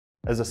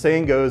As the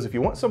saying goes, if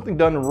you want something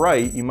done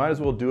right, you might as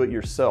well do it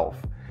yourself.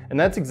 And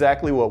that's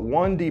exactly what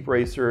one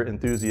DeepRacer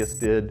enthusiast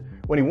did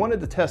when he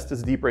wanted to test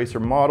his DeepRacer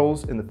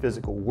models in the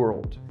physical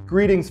world.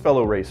 Greetings,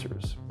 fellow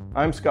racers.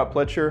 I'm Scott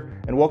Pletcher,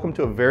 and welcome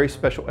to a very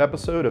special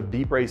episode of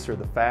DeepRacer,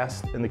 the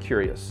Fast and the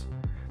Curious.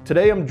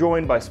 Today I'm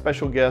joined by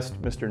special guest,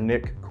 Mr.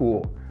 Nick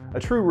Cool, a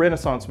true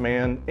Renaissance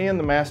man and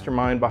the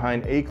mastermind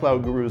behind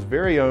A-Cloud Guru's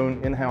very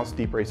own in-house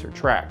DeepRacer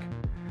track.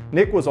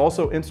 Nick was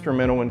also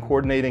instrumental in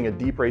coordinating a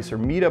DeepRacer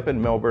meetup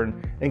in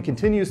Melbourne and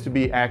continues to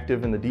be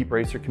active in the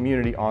DeepRacer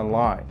community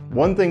online.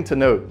 One thing to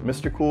note,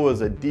 Mr. Cool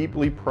is a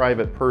deeply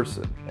private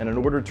person, and in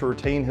order to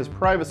retain his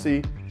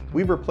privacy,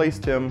 we've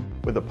replaced him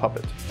with a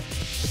puppet.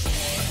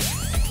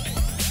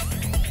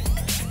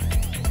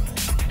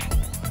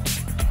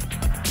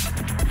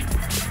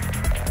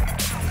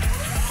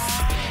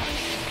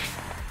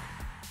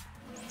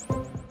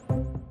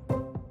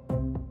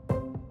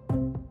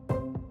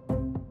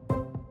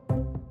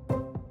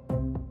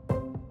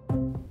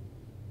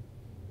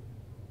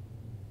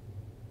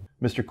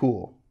 Mr.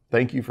 Cool,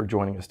 thank you for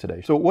joining us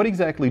today. So what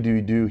exactly do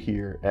you do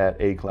here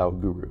at A-Cloud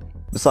Guru?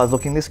 Besides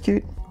looking this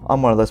cute,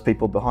 I'm one of those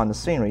people behind the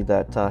scenery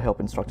that help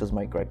instructors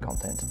make great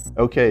content.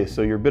 Okay,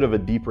 so you're a bit of a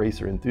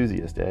DeepRacer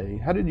enthusiast, eh?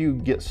 How did you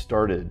get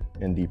started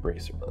in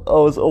DeepRacer? I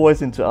was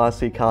always into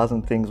RC cars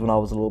and things when I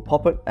was a little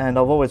poppet, and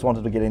I've always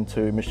wanted to get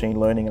into machine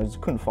learning and I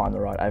just couldn't find the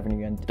right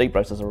avenue, and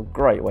DeepRacers are a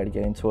great way to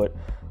get into it.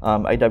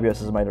 AWS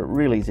has made it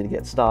really easy to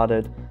get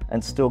started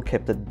and still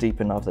kept it deep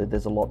enough that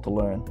there's a lot to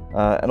learn.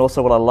 And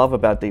also what I love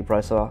about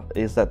DeepRacer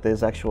is that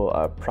there's actual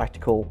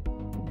practical,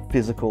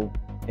 physical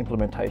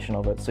implementation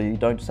of it. So you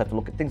don't just have to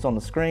look at things on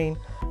the screen,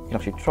 you can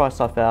actually try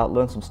stuff out,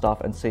 learn some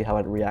stuff and see how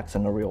it reacts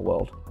in the real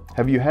world.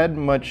 Have you had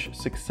much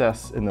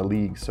success in the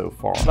league so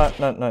far?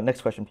 No,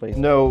 next question please.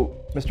 No,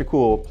 Mr.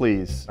 Cool,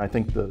 please. I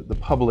think the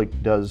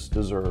public does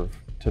deserve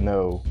to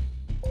know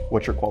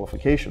what your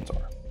qualifications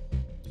are.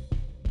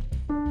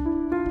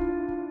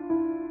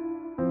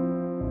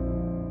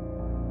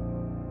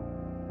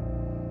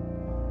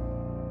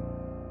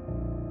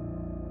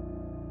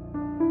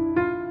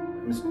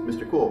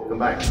 Mr. Cool, come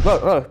back.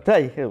 Where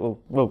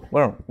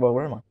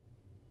am I?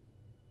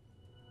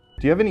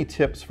 Do you have any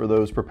tips for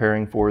those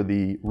preparing for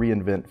the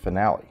reInvent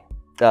finale?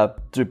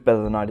 Do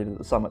better than I did at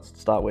the summits to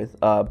start with,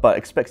 but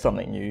expect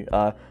something new.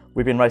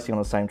 We've been racing on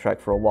the same track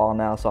for a while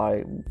now, so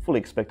I fully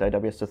expect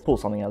AWS to pull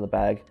something out of the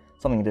bag,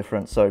 something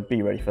different, so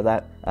be ready for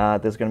that.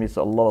 There's going to be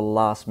a lot of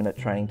last-minute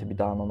training to be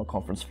done on the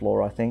conference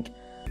floor, I think.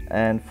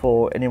 And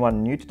for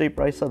anyone new to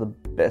DeepRacer, the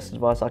best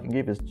advice I can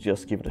give is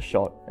just give it a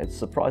shot. It's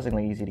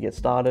surprisingly easy to get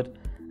started,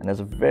 and there's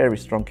a very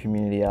strong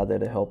community out there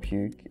to help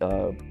you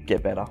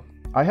get better.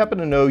 I happen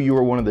to know you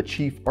are one of the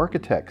chief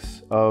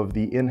architects of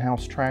the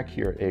in-house track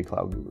here at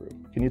A-Cloud Guru.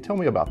 Can you tell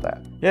me about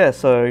that? Yeah,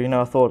 so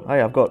I thought,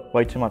 hey, I've got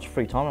way too much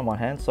free time on my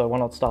hands, so why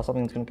not start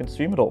something that's going to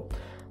consume it all?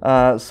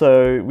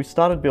 So we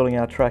started building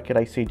our track at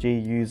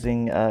ACG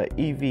using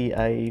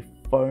EVA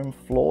foam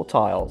floor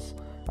tiles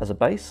as a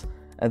base,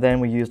 and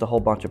then we used a whole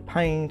bunch of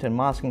paint and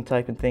masking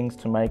tape and things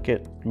to make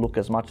it look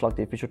as much like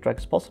the official track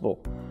as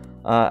possible.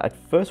 At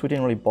first we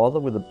didn't really bother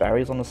with the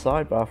barriers on the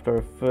side, but after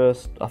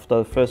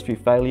the first few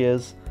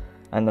failures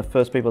and the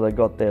first people that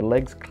got their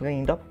legs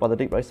cleaned up by the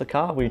DeepRacer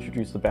car, we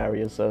introduced the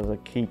barriers as a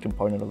key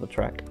component of the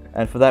track.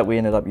 And for that we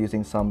ended up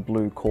using some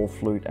blue core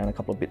flute and a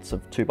couple of bits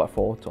of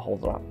 2x4 to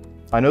hold it up.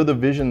 I know the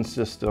vision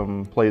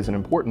system plays an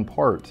important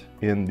part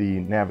in the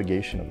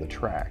navigation of the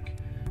track.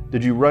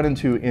 Did you run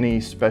into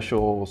any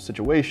special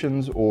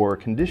situations or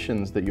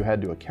conditions that you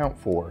had to account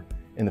for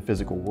in the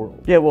physical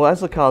world? Yeah, well,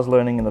 as the car's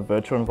learning in the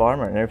virtual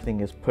environment and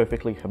everything is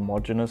perfectly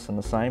homogeneous and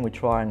the same, we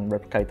try and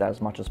replicate that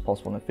as much as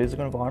possible in a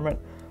physical environment.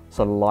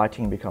 So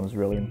lighting becomes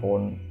really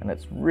important, and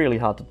it's really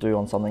hard to do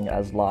on something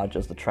as large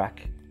as the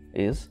track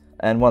is.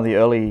 And one of the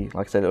early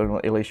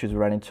issues we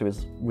ran into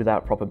is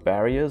without proper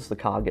barriers, the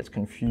car gets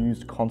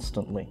confused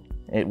constantly.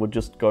 It would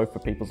just go for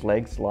people's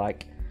legs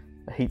like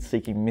a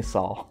heat-seeking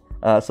missile.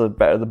 So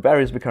the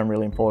barriers become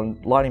really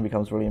important, lighting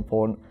becomes really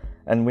important,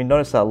 and we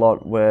noticed that a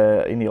lot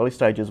where in the early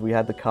stages we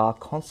had the car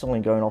constantly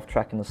going off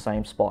track in the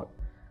same spot.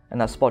 And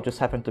that spot just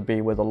happened to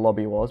be where the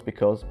lobby was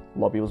because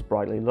the lobby was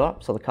brightly lit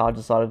up, so the car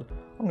decided,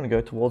 I'm going to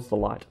go towards the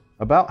light.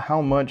 About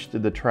how much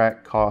did the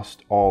track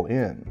cost all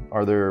in?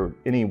 Are there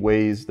any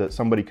ways that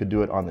somebody could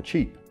do it on the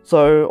cheap?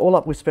 So all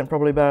up we spent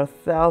probably about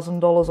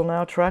 $1,000 on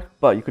our track,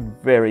 but you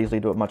could very easily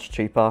do it much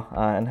cheaper.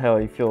 And how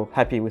you feel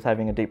happy with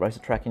having a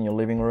DeepRacer track in your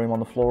living room on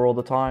the floor all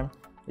the time,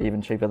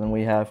 even cheaper than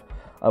we have.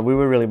 We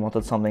really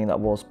wanted something that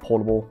was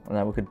portable and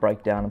that we could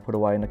break down and put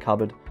away in the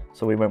cupboard.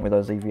 So we went with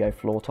those EVA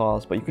floor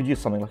tiles, but you could use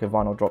something like a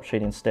vinyl drop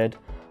sheet instead.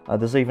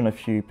 There's even a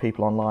few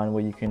people online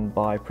where you can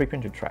buy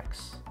pre-printed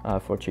tracks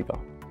for cheaper.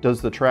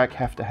 Does the track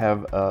have to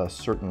have a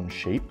certain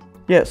shape?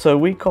 Yeah, so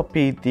we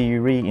copied the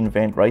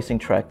reInvent racing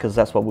track because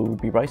that's what we will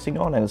be racing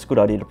on, and it's a good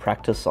idea to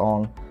practice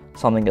on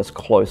something as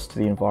close to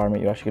the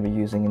environment you're actually going to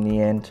be using in the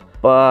end.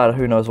 But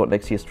who knows what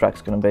next year's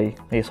track's going to be.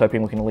 Here's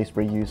hoping we can at least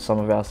reuse some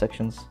of our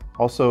sections.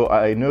 Also,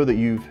 I know that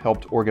you've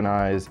helped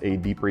organize a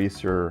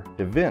DeepRacer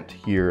event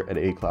here at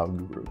A Cloud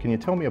Guru. Can you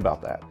tell me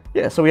about that?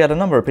 Yeah, so we had a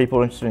number of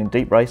people interested in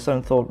DeepRacer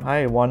and thought,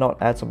 hey, why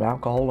not add some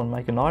alcohol and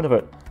make a night of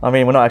it? I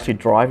mean, we're not actually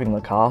driving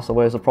the car, so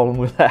where's the problem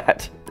with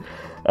that?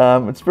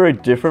 It's very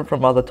different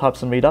from other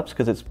types of meetups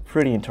because it's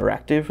pretty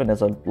interactive and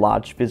there's a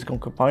large physical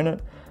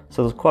component.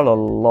 So there's quite a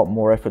lot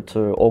more effort to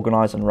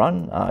organize and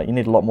run. You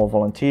need a lot more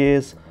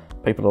volunteers,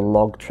 people to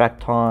log track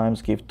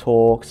times, give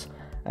talks,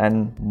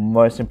 and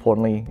most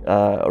importantly,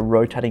 a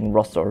rotating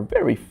roster of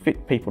very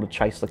fit people to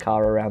chase the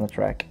car around the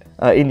track.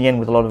 In the end,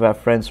 with a lot of our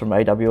friends from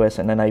AWS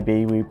and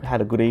NAB, we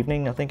had a good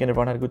evening, I think, and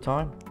everyone had a good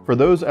time. For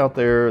those out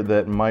there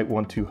that might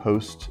want to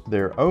host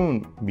their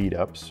own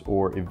meetups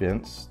or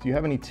events, do you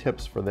have any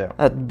tips for them?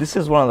 This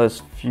is one of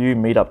those few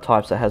meetup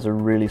types that has a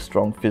really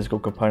strong physical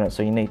component,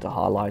 so you need to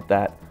highlight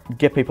that.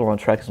 Get people on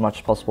track as much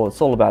as possible.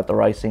 It's all about the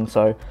racing,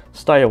 so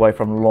stay away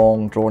from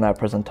long, drawn-out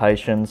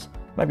presentations.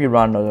 Maybe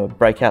run a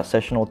breakout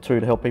session or two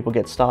to help people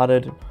get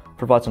started,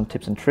 provide some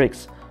tips and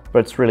tricks, but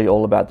it's really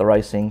all about the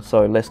racing,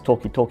 so less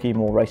talky,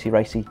 more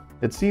racy.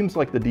 It seems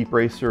like the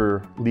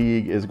DeepRacer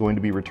League is going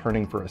to be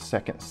returning for a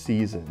second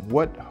season.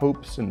 What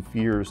hopes and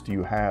fears do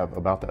you have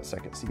about that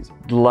second season?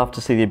 Love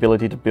to see the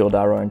ability to build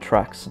our own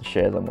tracks and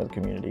share them with the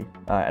community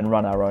and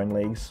run our own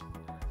leagues.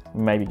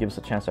 Maybe give us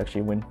a chance to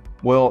actually win.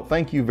 Well,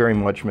 thank you very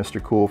much,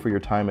 Mr. Cool, for your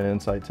time and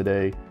insight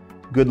today.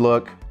 Good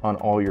luck on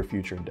all your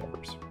future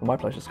endeavors. My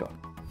pleasure, Scott.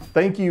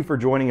 Thank you for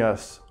joining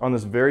us on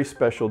this very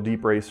special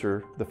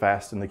DeepRacer, the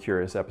Fast and the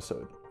Curious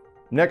episode.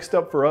 Next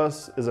up for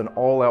us is an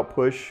all-out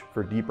push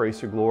for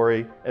DeepRacer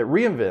glory at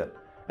reInvent,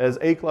 as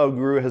A Cloud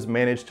Guru has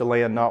managed to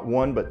land not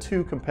one but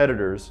two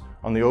competitors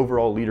on the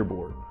overall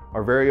leaderboard,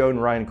 our very own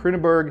Ryan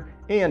Kroonenberg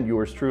and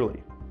yours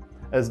truly.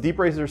 As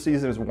DeepRacer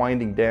season is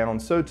winding down,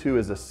 so too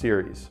is this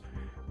series.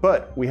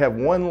 But we have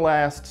one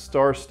last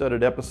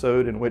star-studded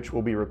episode in which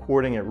we'll be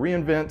recording at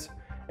reInvent,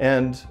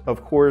 and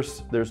of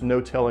course, there's no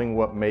telling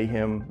what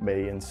mayhem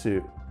may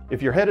ensue.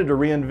 If you're headed to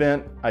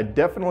reInvent, I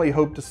definitely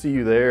hope to see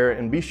you there,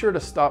 and be sure to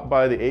stop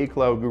by the A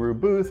Cloud Guru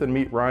booth and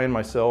meet Ryan,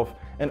 myself,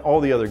 and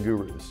all the other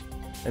gurus.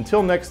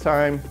 Until next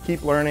time,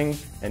 keep learning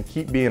and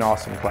keep being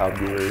awesome, Cloud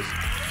Gurus.